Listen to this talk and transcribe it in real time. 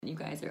You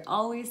guys are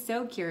always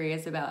so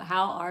curious about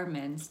how our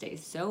men stay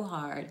so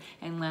hard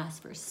and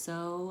last for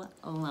so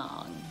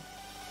long.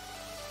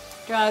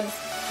 Drugs.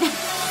 Hey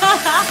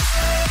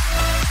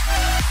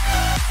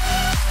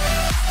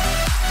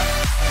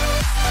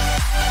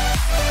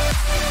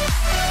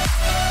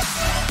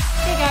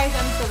guys,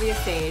 I'm Sylvia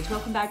Sage.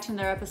 Welcome back to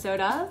another episode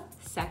of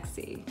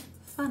Sexy,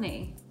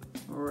 Funny,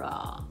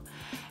 Raw.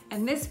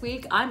 And this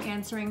week I'm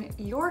answering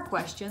your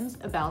questions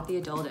about the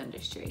adult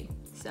industry.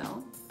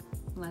 So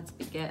let's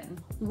begin.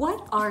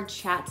 What are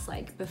chats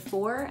like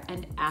before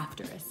and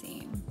after a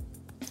scene?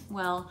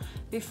 Well,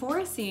 before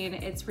a scene,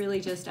 it's really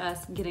just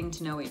us getting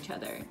to know each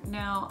other.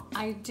 Now,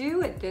 I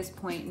do at this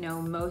point know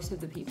most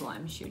of the people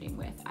I'm shooting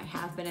with. I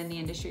have been in the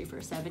industry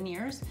for 7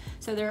 years,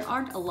 so there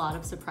aren't a lot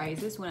of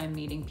surprises when I'm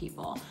meeting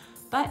people.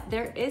 But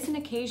there is an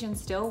occasion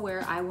still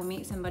where I will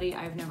meet somebody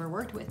I've never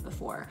worked with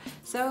before.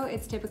 So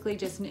it's typically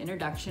just an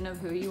introduction of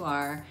who you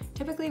are,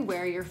 typically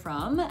where you're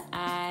from,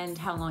 and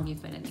how long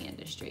you've been in the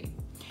industry.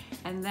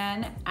 And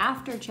then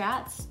after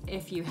chats,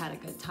 if you had a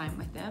good time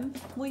with them,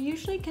 will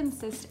usually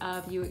consist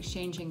of you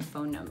exchanging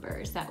phone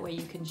numbers. That way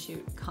you can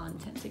shoot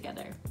content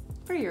together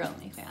for your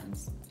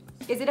OnlyFans.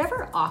 Is it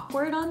ever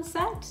awkward on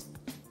set?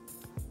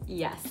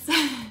 Yes.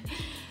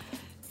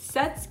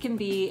 Sets can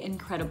be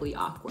incredibly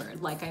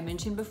awkward. Like I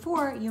mentioned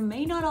before, you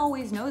may not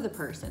always know the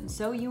person,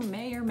 so you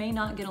may or may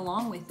not get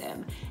along with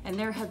them. And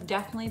there have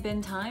definitely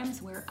been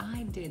times where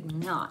I did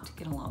not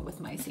get along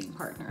with my scene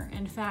partner.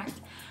 In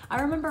fact,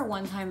 I remember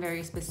one time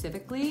very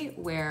specifically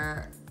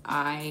where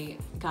I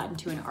got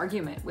into an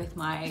argument with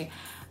my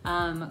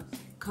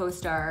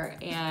co-star,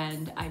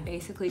 and I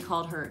basically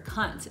called her a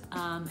cunt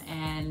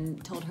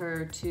and told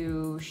her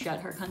to shut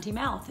her cunty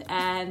mouth,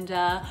 and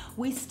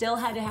we still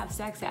had to have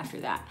sex after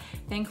that.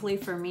 Thankfully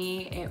for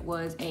me, it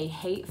was a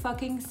hate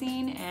fucking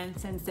scene, and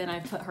since then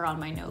I've put her on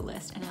my no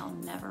list and I'll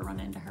never run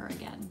into her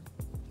again.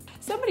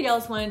 Somebody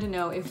else wanted to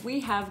know if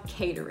we have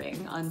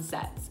catering on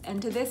sets,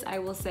 and to this I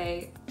will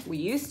say we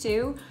used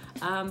to.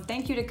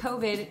 Thank you to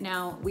COVID,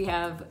 now we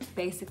have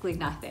basically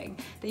nothing.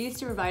 They used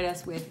to provide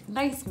us with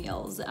nice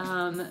meals,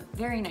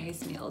 very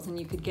nice meals, and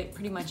you could get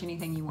pretty much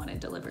anything you wanted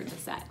delivered to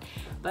set.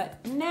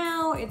 But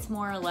now it's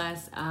more or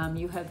less,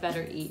 you have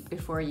better eat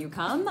before you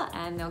come,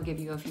 and they'll give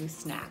you a few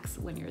snacks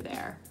when you're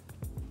there.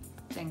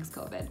 Thanks,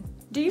 COVID.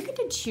 Do you get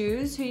to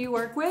choose who you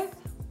work with?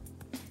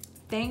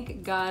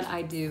 Thank God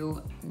I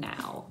do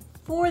now.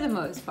 For the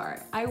most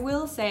part. I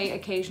will say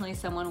occasionally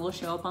someone will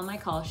show up on my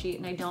call sheet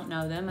and I don't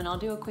know them, and I'll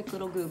do a quick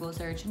little Google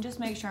search and just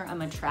make sure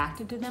I'm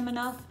attracted to them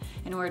enough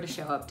in order to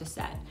show up to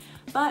set.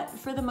 But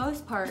for the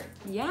most part,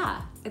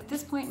 yeah, at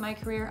this point in my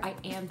career, I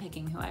am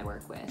picking who I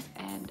work with,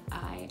 and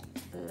I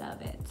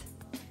love it.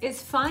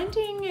 Is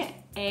finding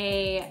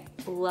a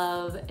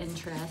love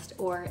interest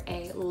or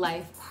a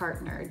life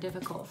partner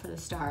difficult for the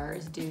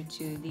stars due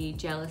to the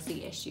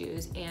jealousy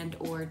issues and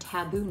or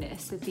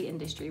tabooness that the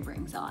industry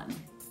brings on?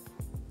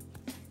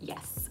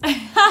 Yes.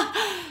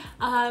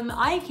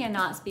 I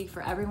cannot speak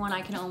for everyone.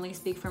 I can only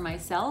speak for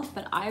myself,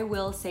 but I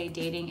will say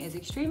dating is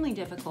extremely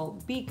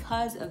difficult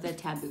because of the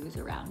taboos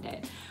around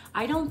it.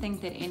 I don't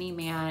think that any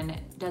man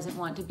doesn't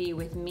want to be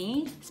with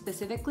me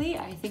specifically.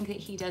 I think that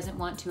he doesn't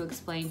want to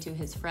explain to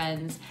his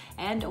friends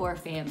and or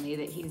family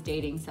that he's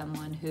dating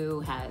someone who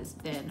has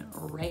been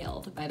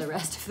railed by the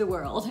rest of the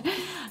world.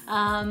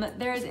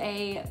 There's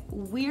a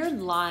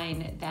weird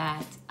line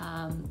that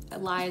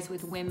lies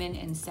with women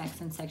in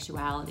sex and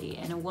sexuality,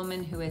 and a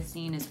woman who is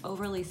seen as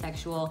overly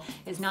sexual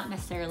is not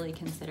necessarily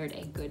considered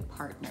a good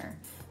partner.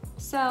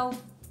 So,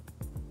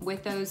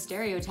 with those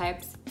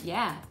stereotypes,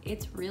 yeah,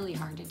 it's really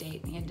hard to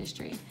date in the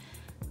industry.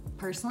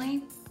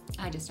 Personally,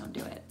 I just don't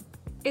do it.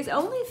 Is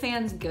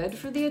OnlyFans good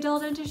for the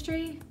adult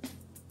industry?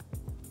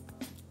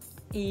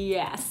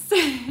 Yes.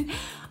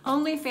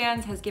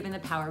 OnlyFans has given the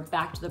power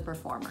back to the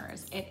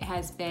performers. It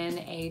has been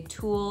a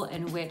tool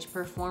in which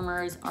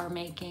performers are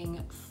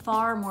making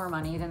far more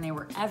money than they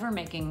were ever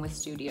making with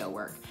studio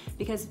work,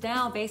 because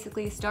now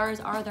basically stars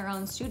are their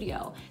own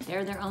studio.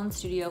 They're their own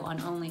studio on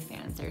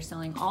OnlyFans. They're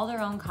selling all their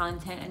own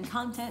content and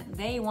content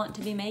they want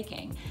to be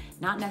making,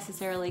 not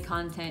necessarily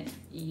content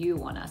you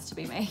want us to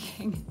be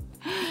making.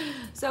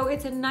 So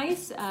it's a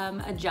nice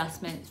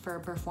adjustment for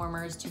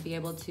performers to be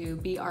able to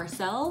be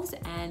ourselves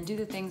and do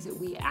the things that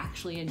we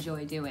actually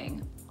enjoy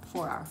doing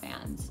for our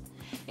fans.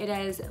 It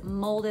has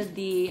molded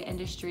the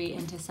industry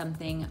into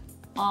something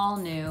all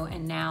new,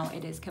 and now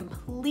it is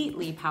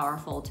completely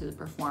powerful to the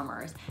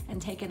performers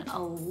and taken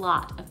a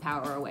lot of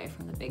power away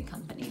from the big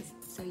companies.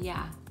 So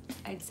yeah,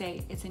 I'd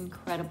say it's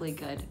incredibly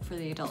good for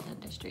the adult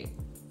industry.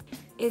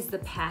 Is the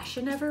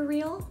passion ever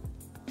real?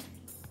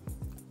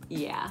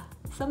 Yeah.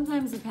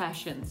 Sometimes the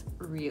passion's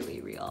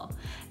really real.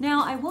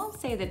 Now, I won't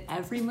say that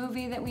every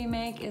movie that we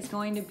make is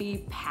going to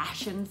be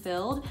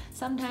passion-filled.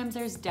 Sometimes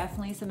there's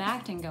definitely some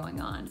acting going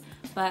on.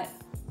 But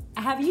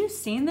have you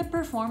seen the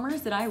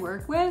performers that I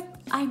work with?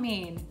 I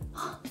mean,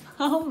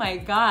 oh my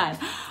God.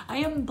 I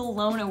am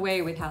blown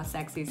away with how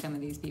sexy some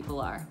of these people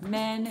are.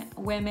 Men,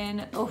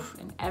 women, oof,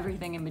 and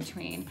everything in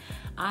between.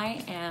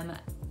 I am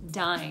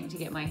dying to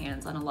get my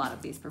hands on a lot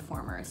of these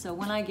performers. So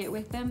when I get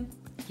with them,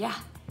 Yeah,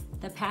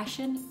 the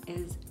passion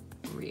is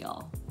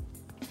real.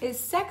 Is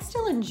sex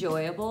still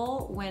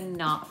enjoyable when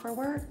not for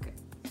work?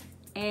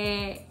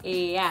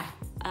 Yeah.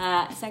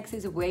 Sex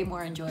is way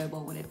more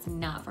enjoyable when it's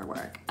not for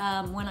work.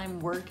 When I'm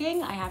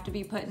working, I have to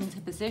be put into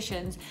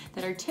positions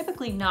that are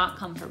typically not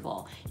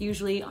comfortable,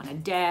 usually on a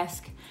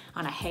desk,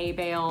 on a hay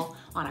bale,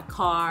 on a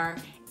car,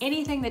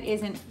 anything that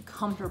isn't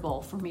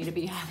comfortable for me to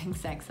be having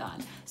sex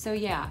on. So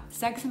yeah,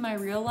 sex in my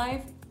real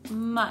life,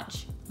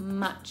 much,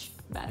 much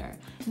better.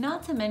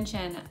 Not to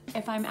mention,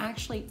 if I'm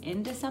actually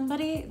into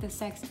somebody, the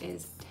sex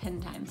is 10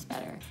 times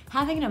better.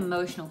 Having an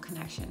emotional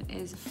connection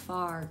is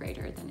far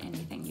greater than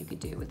anything you could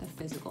do with a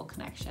physical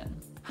connection.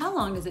 How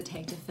long does it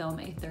take to film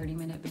a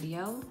 30-minute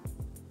video?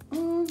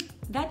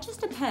 That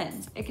just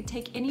depends. It could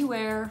take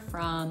anywhere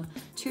from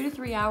 2 to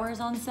 3 hours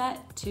on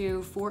set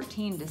to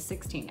 14 to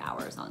 16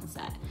 hours on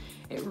set.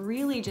 It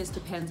really just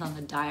depends on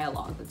the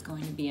dialogue that's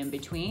going to be in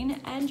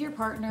between and your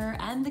partner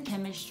and the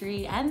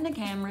chemistry and the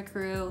camera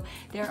crew.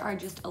 There are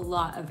just a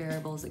lot of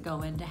variables that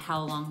go into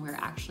how long we're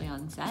actually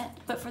on set.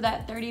 But for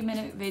that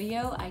 30-minute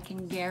video, I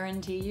can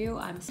guarantee you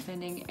I'm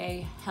spending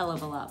a hell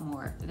of a lot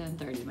more than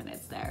 30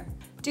 minutes there.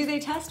 Do they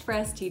test for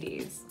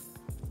STDs?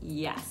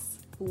 Yes.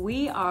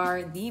 We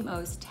are the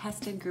most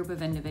tested group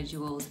of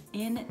individuals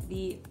in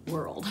the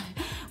world.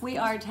 We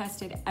are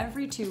tested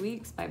every 2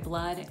 weeks by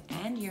blood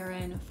and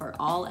urine for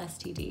all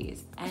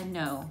STDs. And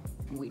no,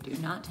 we do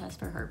not test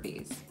for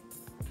herpes.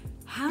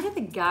 How do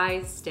the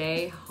guys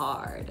stay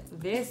hard?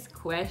 This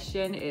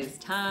question is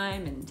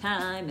time and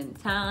time and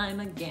time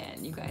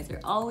again. You guys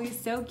are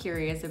always so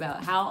curious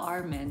about how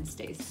our men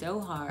stay so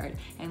hard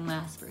and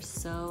last for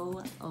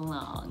so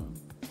long.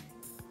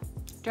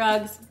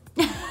 Drugs.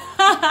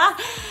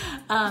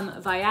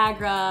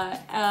 Viagra,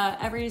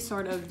 every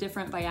sort of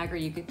different Viagra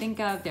you could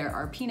think of. There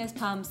are penis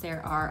pumps,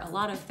 there are a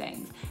lot of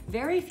things.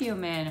 Very few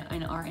men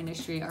in our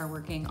industry are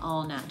working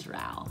all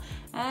natural.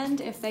 And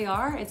if they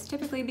are, it's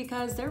typically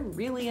because they're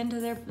really into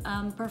their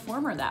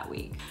performer that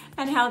week.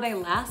 And how they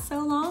last so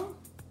long?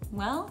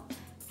 Well,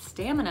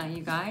 stamina,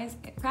 you guys.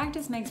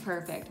 Practice makes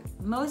perfect.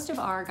 Most of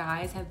our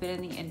guys have been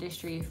in the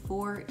industry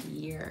for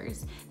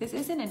years. This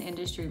isn't an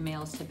industry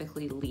males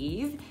typically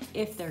leave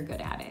if they're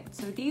good at it.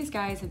 So these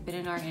guys have been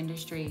in our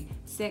industry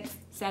 6,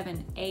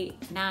 7,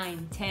 8,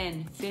 9,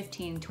 10,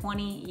 15,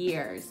 20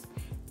 years.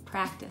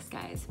 Practice,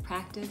 guys.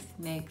 Practice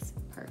makes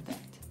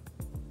perfect.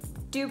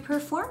 Do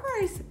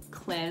performers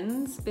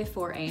cleanse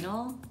before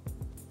anal?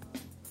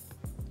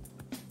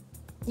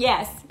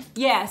 Yes,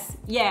 yes,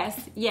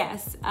 yes,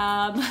 yes.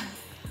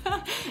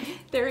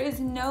 There is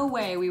no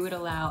way we would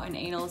allow an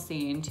anal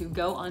scene to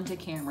go onto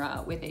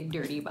camera with a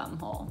dirty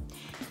bumhole.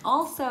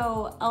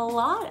 Also, a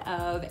lot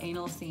of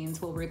anal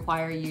scenes will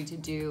require you to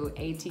do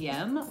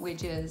ATM,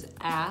 which is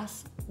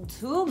ass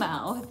to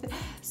mouth.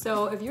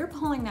 So if you're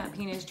pulling that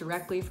penis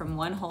directly from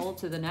one hole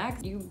to the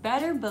next, you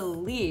better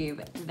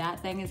believe that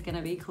thing is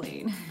gonna be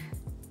clean.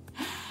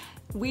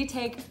 We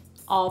take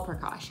all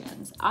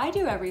precautions. I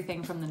do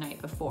everything from the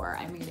night before.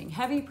 I'm eating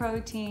heavy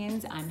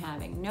proteins, I'm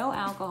having no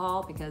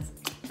alcohol because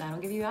that'll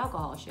give you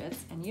alcohol shits,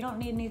 and you don't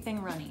need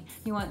anything runny.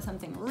 You want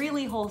something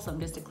really wholesome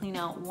just to clean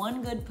out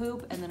one good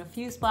poop and then a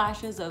few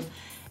splashes of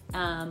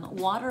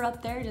water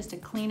up there just to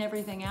clean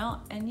everything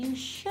out, and you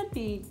should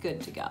be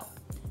good to go.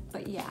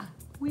 But yeah,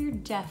 we're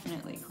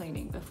definitely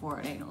cleaning before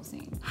an anal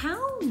scene.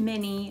 How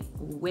many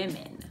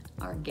women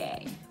are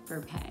gay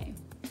for pay?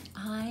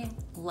 I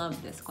love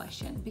this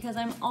question because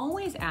I'm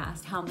always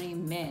asked how many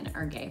men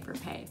are gay for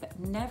pay, but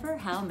never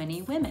how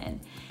many women.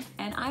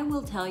 And I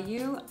will tell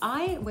you,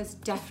 I was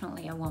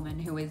definitely a woman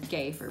who was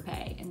gay for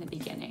pay in the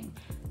beginning.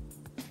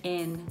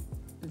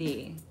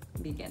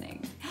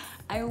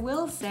 I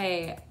will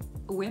say,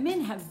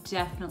 women have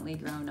definitely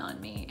grown on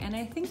me, and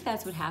I think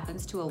that's what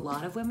happens to a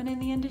lot of women in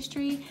the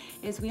industry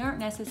is we aren't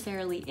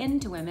necessarily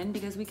into women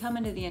because we come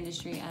into the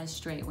industry as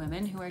straight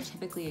women who are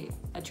typically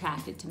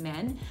attracted to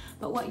men,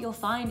 but what you'll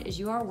find is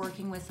you are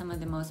working with some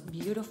of the most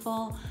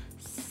beautiful,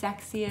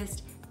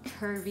 sexiest,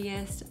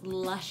 curviest,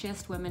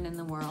 luscious women in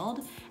the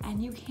world,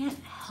 and you can't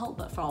help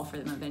but fall for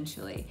them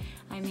eventually.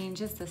 I mean,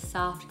 just the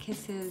soft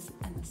kisses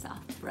and the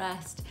soft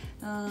breast,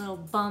 the little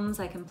bums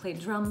I can play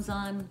drums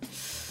on.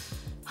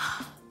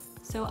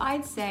 So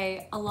I'd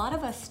say a lot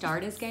of us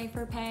start as gay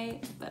for pay,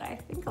 but I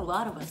think a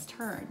lot of us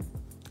turn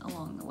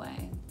along the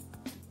way.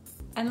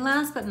 And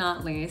last but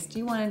not least,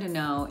 you wanted to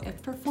know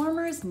if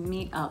performers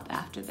meet up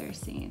after their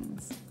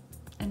scenes.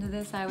 And to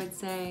this I would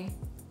say,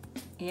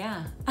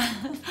 yeah.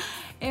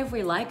 If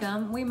we like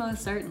them, we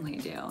most certainly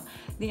do.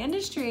 The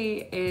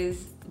industry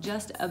is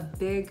just a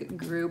big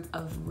group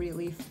of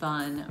really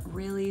fun,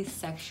 really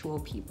sexual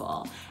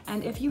people.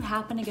 And if you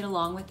happen to get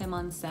along with them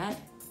on set,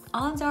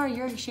 odds are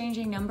you're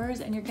exchanging numbers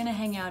and you're gonna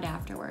hang out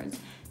afterwards,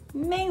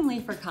 mainly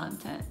for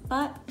content,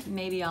 but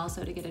maybe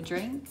also to get a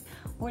drink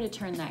or to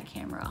turn that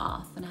camera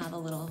off and have a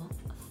little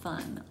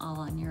fun all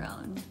on your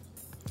own.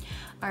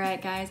 All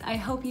right, guys, I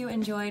hope you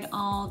enjoyed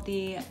all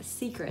the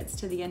secrets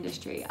to the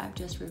industry I've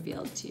just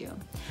revealed to you.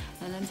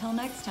 And until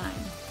next time,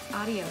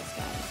 adios,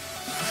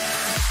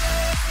 guys.